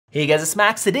Hey guys, it's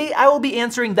Max. Today I will be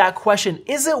answering that question,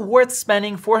 is it worth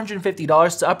spending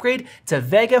 $450 to upgrade to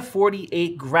Vega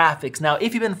 48 graphics? Now,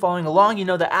 if you've been following along, you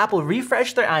know that Apple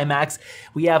refreshed their iMacs.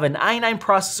 We have an i9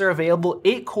 processor available,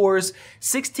 8 cores,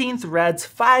 16 threads,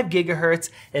 5 gigahertz,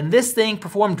 and this thing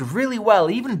performed really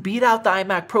well, even beat out the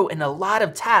iMac Pro in a lot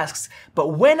of tasks.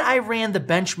 But when I ran the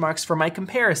benchmarks for my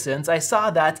comparisons, I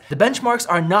saw that the benchmarks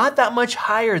are not that much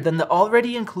higher than the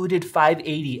already included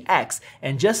 580X.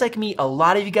 And just like me, a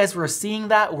lot of you guys were seeing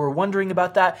that, were wondering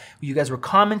about that. You guys were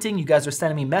commenting, you guys were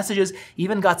sending me messages,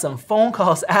 even got some phone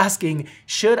calls asking,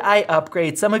 should I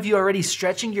upgrade? Some of you are already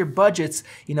stretching your budgets,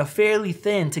 fairly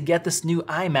thin to get this new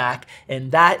iMac,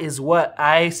 and that is what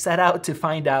I set out to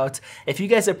find out. If you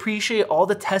guys appreciate all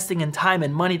the testing and time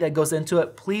and money that goes into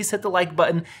it, please hit the like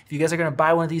button. If you guys are gonna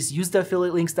buy one of these, use the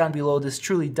affiliate links down below. This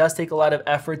truly does take a lot of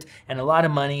effort and a lot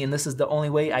of money, and this is the only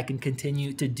way I can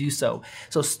continue to do so.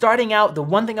 So starting out, the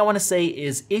one thing I wanna say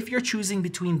is, if you're choosing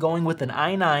between going with an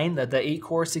i9, the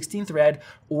 8-core 16-thread,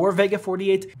 or Vega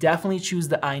 48, definitely choose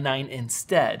the i9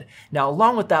 instead. Now,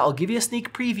 along with that, I'll give you a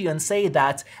sneak preview and say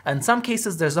that in some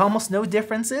cases there's almost no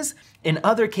differences. In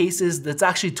other cases, that's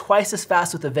actually twice as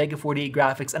fast with the Vega 48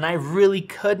 graphics, and I really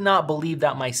could not believe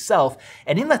that myself.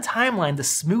 And in the timeline, the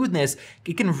smoothness,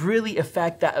 it can really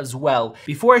affect that as well.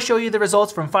 Before I show you the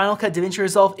results from Final Cut, Davinci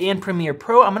Resolve, and Premiere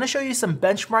Pro, I'm gonna show you some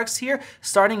benchmarks here,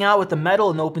 starting out with the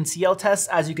Metal and OpenCL tests.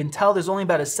 As you can tell, there's only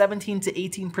about a 17 to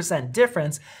 18%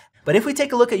 difference. But if we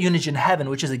take a look at Unigine Heaven,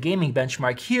 which is a gaming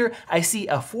benchmark here, I see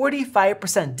a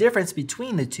 45% difference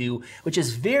between the two, which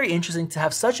is very interesting to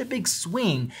have such a big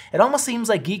swing. It almost seems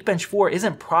like Geekbench 4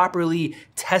 isn't properly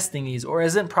testing these or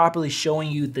isn't properly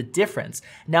showing you the difference.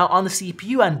 Now on the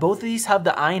CPU end, both of these have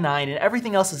the i9 and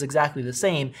everything else is exactly the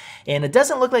same, and it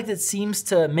doesn't look like it seems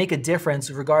to make a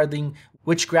difference regarding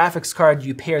which graphics card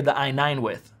you pair the i9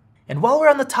 with. And while we're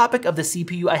on the topic of the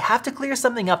CPU, I have to clear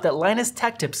something up that Linus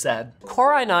Tech Tip said.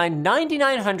 Core i9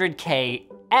 9900K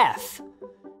F.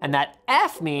 And that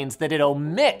F means that it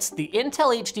omits the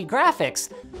Intel HD graphics.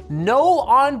 No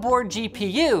onboard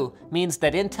GPU means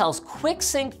that Intel's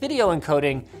QuickSync video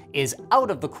encoding is out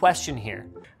of the question here.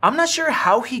 I'm not sure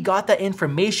how he got that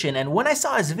information, and when I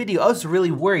saw his video, I was really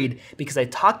worried because I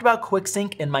talked about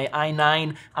QuickSync in my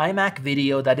i9 iMac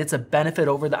video, that it's a benefit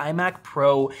over the iMac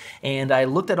Pro, and I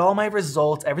looked at all my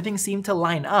results, everything seemed to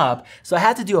line up, so I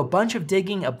had to do a bunch of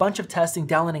digging, a bunch of testing,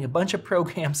 downloading a bunch of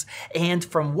programs, and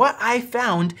from what I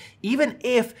found, even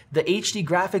if the HD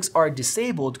graphics are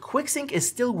disabled, QuickSync is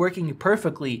still working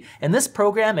perfectly. In this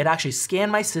program, it actually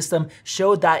scanned my system,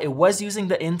 showed that it was using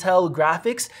the Intel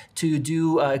graphics to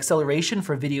do acceleration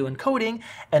for video encoding,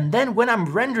 and then when I'm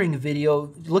rendering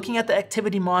video, looking at the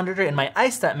activity monitor in my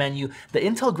iStat menu, the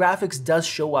Intel graphics does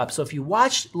show up. So if you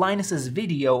watch Linus's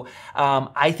video,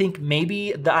 I think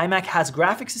maybe the iMac has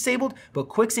graphics disabled, but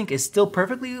QuickSync is still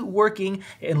perfectly working,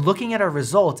 and looking at our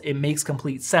results, it makes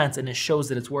complete sense and it shows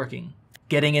that it's working.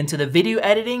 Getting into the video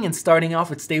editing and starting off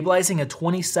with stabilizing a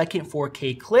 20-second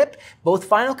 4K clip, both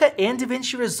Final Cut and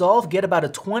Davinci Resolve get about a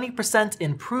 20%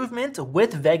 improvement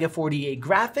with Vega 48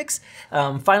 graphics.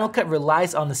 Final Cut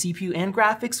relies on the CPU and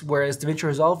graphics, whereas Davinci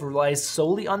Resolve relies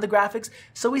solely on the graphics.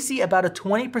 So we see about a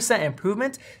 20%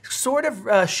 improvement, sort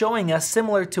of showing us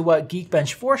similar to what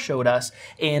Geekbench 4 showed us.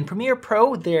 In Premiere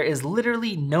Pro, there is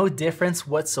literally no difference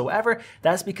whatsoever.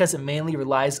 That's because it mainly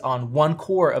relies on one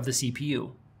core of the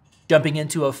CPU. Jumping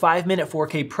into a 5-minute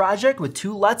 4K project with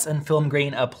 2 LUTs and film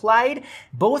grain applied.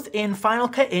 Both in Final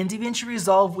Cut and Davinci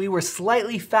Resolve, we were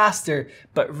slightly faster,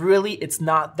 but really it's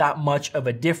not that much of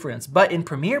a difference. But in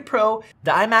Premiere Pro,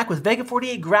 the iMac with Vega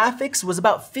 48 graphics was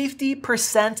about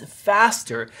 50%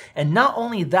 faster. And not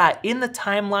only that, in the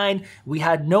timeline, we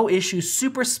had no issues,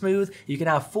 super smooth. You can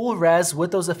have full res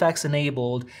with those effects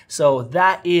enabled. So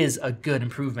that is a good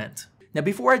improvement. Now,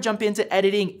 before I jump into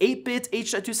editing 8-bit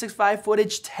H.265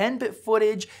 footage, 10-bit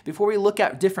footage, before we look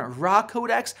at different RAW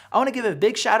codecs, I want to give a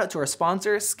big shout out to our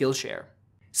sponsor, Skillshare.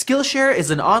 Skillshare is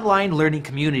an online learning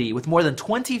community with more than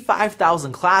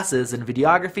 25,000 classes in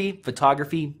videography,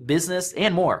 photography, business,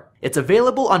 and more. It's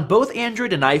available on both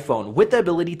Android and iPhone with the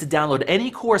ability to download any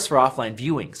course for offline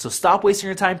viewing, so stop wasting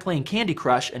your time playing Candy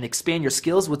Crush and expand your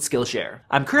skills with Skillshare.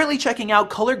 I'm currently checking out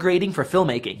color grading for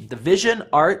filmmaking, division,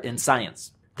 art, and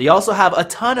science. They also have a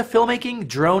ton of filmmaking,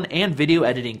 drone, and video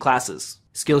editing classes.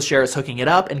 Skillshare is hooking it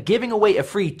up and giving away a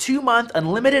free 2-month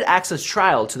unlimited access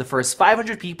trial to the first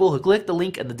 500 people who click the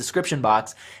link in the description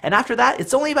box, and after that,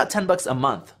 it's only about $10 a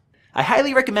month. I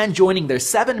highly recommend joining their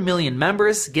 7 million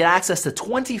members, get access to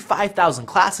 25,000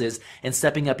 classes, and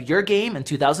stepping up your game in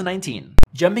 2019.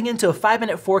 Jumping into a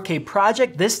 5-minute 4K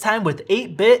project, this time with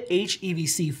 8-bit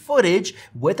HEVC footage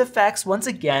with effects once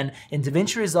again. In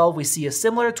Davinci Resolve, we see a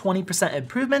similar 20%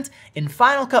 improvement. In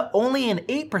Final Cut, only an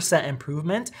 8%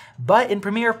 improvement, but in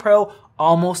Premiere Pro,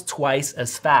 almost twice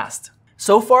as fast.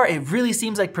 So far, it really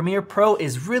seems like Premiere Pro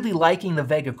is really liking the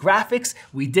Vega graphics.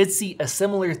 We did see a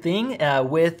similar thing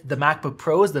with the MacBook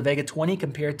Pros, the Vega 20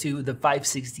 compared to the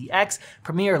 560X.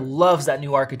 Premiere loves that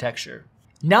new architecture.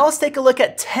 Now let's take a look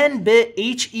at 10-bit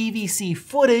HEVC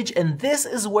footage, and this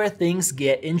is where things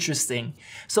get interesting.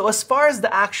 So as far as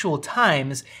the actual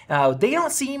times, they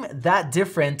don't seem that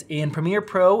different in Premiere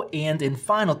Pro and in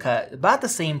Final Cut, about the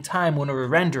same time when we're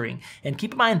rendering. And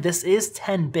keep in mind, this is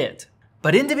 10-bit.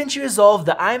 But in Davinci Resolve,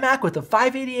 the iMac with the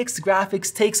 580X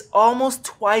graphics takes almost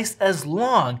twice as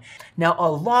long. Now,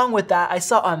 along with that, I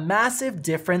saw a massive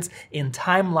difference in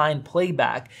timeline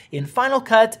playback. In Final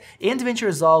Cut, in Davinci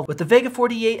Resolve, with the Vega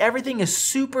 48, everything is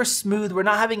super smooth. We're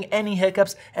not having any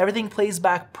hiccups. Everything plays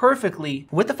back perfectly.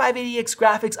 With the 580X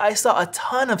graphics, I saw a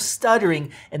ton of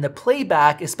stuttering, and the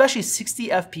playback, especially 60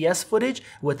 FPS footage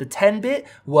with the 10-bit,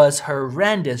 was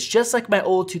horrendous, just like my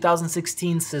old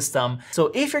 2016 system.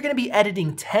 So if you're gonna be editing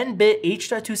 10-bit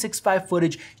H.265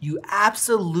 footage, you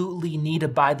absolutely need to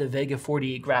buy the Vega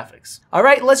 48 graphics. All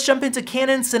right, let's jump into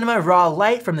Canon Cinema Raw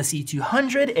Lite from the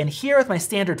C200, and here with my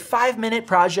standard 5-minute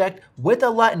project with a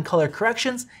LUT and color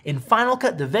corrections. In Final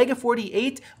Cut, the Vega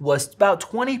 48 was about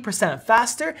 20%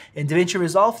 faster, in Davinci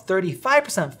Resolve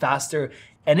 35% faster,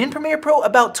 and in Premiere Pro,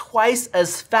 about twice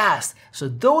as fast. So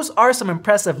those are some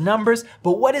impressive numbers,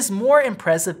 but what is more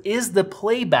impressive is the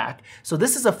playback. So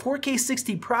this is a 4K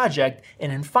 60 project,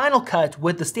 and in Final Cut,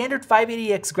 with the standard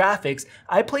 580X graphics,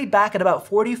 I played back at about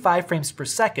 45 frames per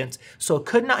second, so it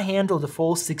could not handle the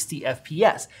full 60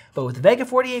 FPS. But with Vega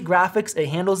 48 graphics, it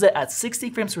handles it at 60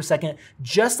 frames per second,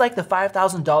 just like the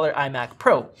 $5,000 iMac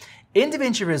Pro. In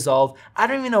Davinci Resolve, I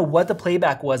don't even know what the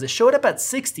playback was. It showed up at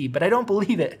 60, but I don't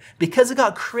believe it because it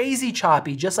got crazy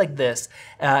choppy just like this.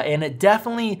 And it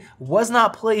definitely was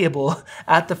not playable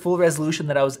at the full resolution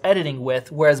that I was editing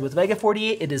with, whereas with Vega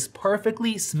 48, it is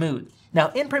perfectly smooth. Now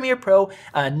in Premiere Pro,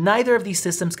 neither of these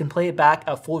systems can play it back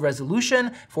at full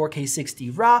resolution, 4K 60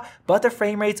 RAW, but the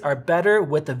frame rates are better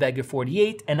with the Vega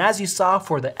 48. And as you saw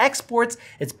for the exports,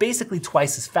 it's basically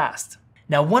twice as fast.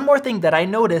 Now, one more thing that I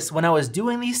noticed when I was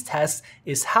doing these tests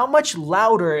is how much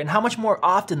louder and how much more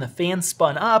often the fan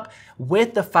spun up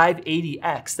with the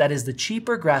 580X. That is the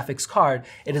cheaper graphics card.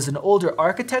 It is an older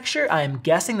architecture. I am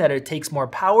guessing that it takes more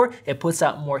power, it puts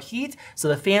out more heat, so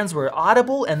the fans were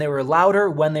audible and they were louder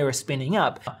when they were spinning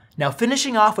up. Now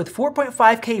finishing off with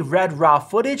 4.5K RED RAW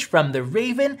footage from the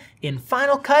Raven, in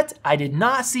Final Cut, I did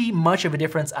not see much of a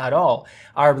difference at all.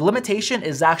 Our limitation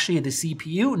is actually the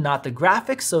CPU, not the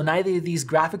graphics, so neither of these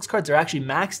graphics cards are actually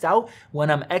maxed out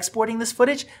when I'm exporting this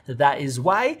footage. That is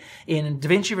why. In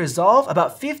Davinci Resolve,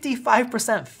 about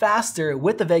 55% faster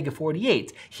with the Vega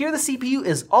 48. Here the CPU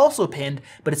is also pinned,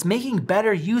 but it's making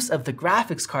better use of the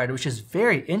graphics card, which is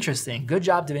very interesting. Good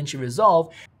job, Davinci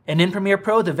Resolve. And in Premiere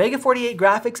Pro, the Vega 48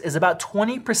 graphics is about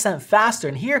 20% faster,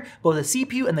 and here both the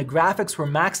CPU and the graphics were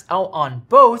maxed out on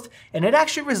both, and it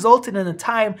actually resulted in a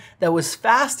time that was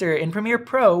faster in Premiere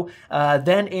Pro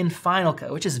than in Final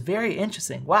Cut, which is very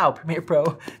interesting. Wow, Premiere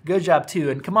Pro, good job too.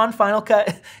 And come on, Final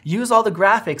Cut, use all the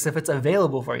graphics if it's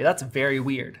available for you. That's very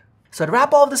weird. So to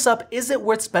wrap all of this up, is it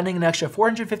worth spending an extra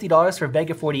 $450 for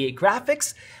Vega 48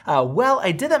 graphics? Well,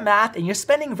 I did the math, and you're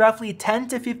spending roughly 10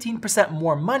 to 15%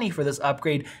 more money for this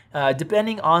upgrade,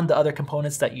 depending on the other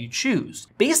components that you choose.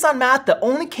 Based on math, the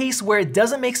only case where it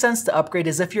doesn't make sense to upgrade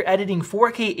is if you're editing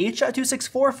 4K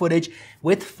H.264 footage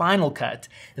with Final Cut.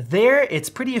 There, it's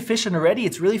pretty efficient already,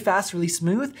 it's really fast, really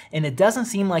smooth, and it doesn't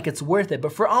seem like it's worth it.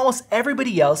 But for almost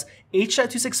everybody else,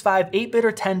 H.265, 8-bit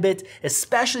or 10-bit,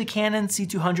 especially Canon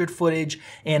C200 footage,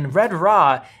 and RED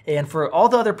RAW, and for all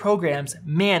the other programs,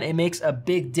 man, it makes a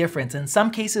big difference. In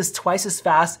some cases, twice as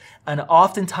fast, and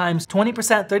oftentimes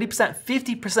 20%, 30%,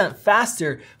 50%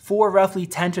 faster for roughly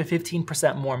 10 to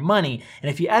 15% more money. And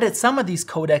if you edit some of these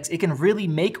codecs, it can really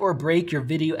make or break your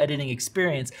video editing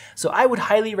experience. So I would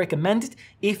highly recommend it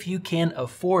if you can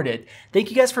afford it.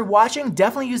 Thank you guys for watching.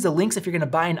 Definitely use the links if you're gonna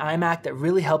buy an iMac. That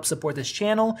really helps support this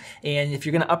channel. And if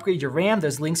you're gonna upgrade your RAM,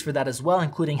 there's links for that as well,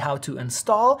 including how to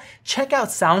install. Check out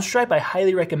Soundstripe. I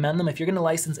highly recommend them. If you're gonna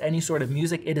license any sort of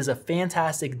music, it is a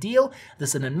fantastic deal.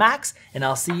 This is Max, and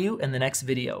I'll see you in the next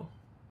video.